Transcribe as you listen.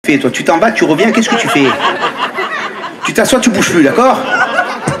Fais, toi, tu t'en vas, tu reviens, qu'est-ce que tu fais? Tu t'assois, tu bouges plus, d'accord?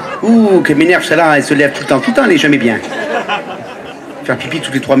 Ouh, qu'elle m'énerve celle-là, elle se lève tout le temps, elle n'est jamais bien. Faire pipi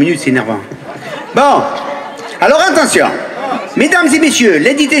toutes les 3 minutes, c'est énervant. Bon, alors attention, mesdames et messieurs,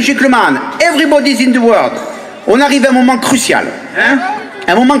 ladies and gentlemen, everybody's in the world, on arrive à un moment crucial, hein?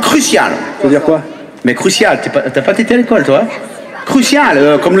 Un moment crucial. Ça veut dire quoi? Mais crucial, t'as pas été à l'école, toi?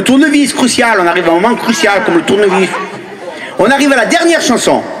 Crucial, comme le tournevis, crucial, on arrive à un moment crucial, comme le tournevis. On arrive à la dernière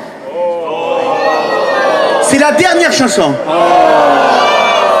chanson. C'est la dernière chanson.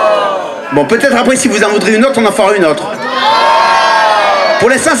 Bon, peut-être après, si vous en voudrez une autre, on en fera une autre. Pour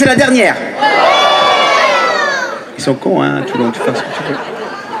l'instant, c'est la dernière. Ils sont cons, hein, Toulon, tu fais ce que tu veux.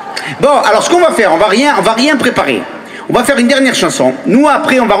 Bon, alors ce qu'on va faire, on va rien préparer. On va faire une dernière chanson. Nous,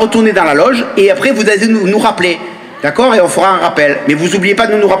 après, on va retourner dans la loge et après, vous allez nous rappeler. D'accord? Et on fera un rappel. Mais vous n'oubliez pas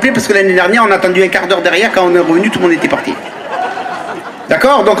de nous rappeler parce que l'année dernière, on a attendu un quart d'heure derrière. Quand on est revenu, tout le monde était parti.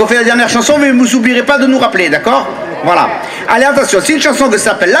 D'accord? Donc on fait la dernière chanson, mais vous n'oublierez pas de nous rappeler, d'accord? Voilà. Allez, attention, c'est une chanson qui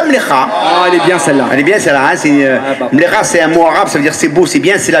s'appelle La Mlecha. Ah, elle est bien celle-là. Elle est bien celle-là, hein? Mlecha, c'est un mot arabe, ça veut dire c'est beau, c'est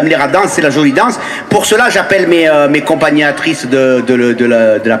bien, c'est la mlera danse, c'est la jolie danse. Pour cela, j'appelle mes accompagnatrices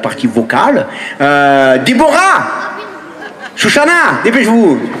de la partie vocale. Déborah! Chouchana,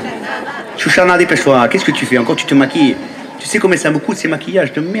 dépêche-vous! Chouchana, dépêche-toi. Qu'est-ce que tu fais? Encore tu te maquilles? Tu sais combien ça me coûte ces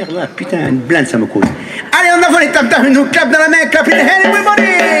maquillages de merde là? Putain, une blinde ça me coûte. Allez, on envoie les tam-tams, nous clap dans la main, clap in the hand, everybody!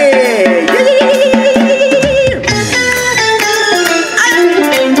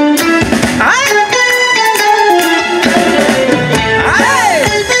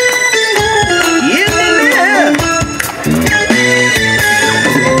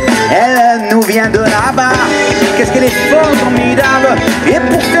 Elle nous vient de là-bas, qu'est-ce qu'elle est forte, formidable, et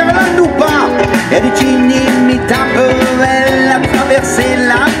pour faire la loupa, elle est inimitable, elle a traversé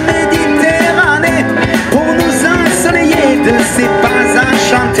la Méditerranée pour nous ensoleiller de ses pas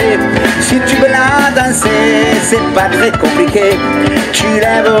enchantés. Si tu veux la danser, c'est pas très compliqué. Tu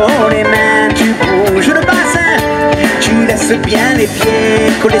lèves haut les mains, tu bouges le bassin, tu laisses bien les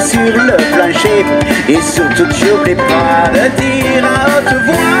pieds collés sur le plancher. Et surtout, tu n'oublies pas de dire à haute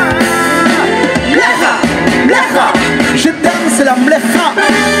voix: Mlecha, Mlecha, je danse la Mlecha.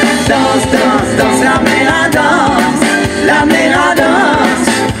 Danse, danse, danse, la mlera danse, la mlera danse,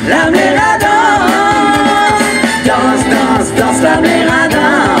 la mlera danse. Danse, danse, danse, la mlera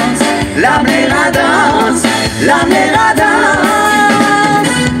danse, la mlera danse, la mlera danse.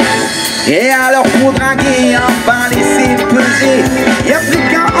 Et alors pour draguer, en parler, c'est peser, y'a plus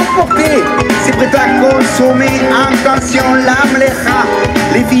qu'à emporter, c'est prêt à consommer. Attention, la mlecha,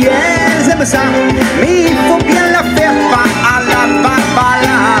 les filles elles aiment ça, mais il faut bien la faire pas à la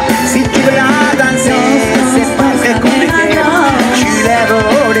babala. Si tu veux la danser, c'est pas très compliqué. Tu lèves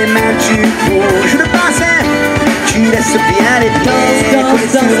haut les mains, tu bouges le bassin, tu laisses bien les pieds collés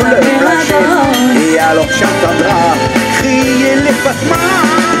sur le plancher. Et alors tu entendras crier l'effacement.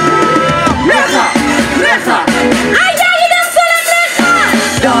 Mlecha, Mlecha, aïe aïe, danse la mlecha.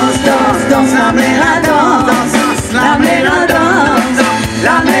 Danse, danse, danse la mlera danse, danse la mlera danse,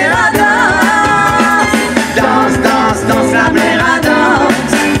 la mlera danse. Danse, danse, danse la mlera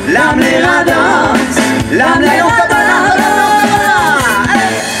danse, la mlera danse, la mlera danse.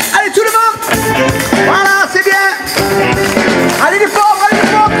 Allez tout le monde, voilà c'est bien. Allez les pauvres, tout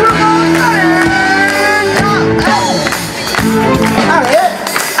le monde. Allez,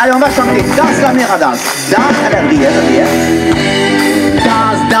 allez on va chanter. Danse la mlera danse, danse à la vie,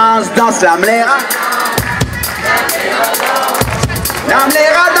 danse, danse, danse la mlera. La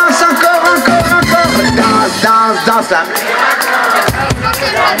mlera danse encore, encore, encore. Danse, danse, danse la mlera.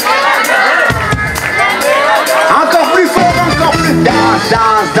 Encore plus fort, encore plus. Danse,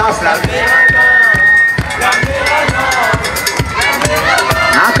 danse, danse la mlera.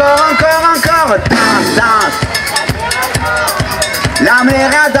 Encore, encore, encore. Danse, danse. La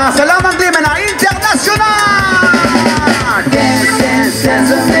mlera danse. En anglais maintenant, international. Dance, dance,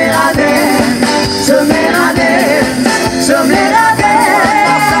 dance.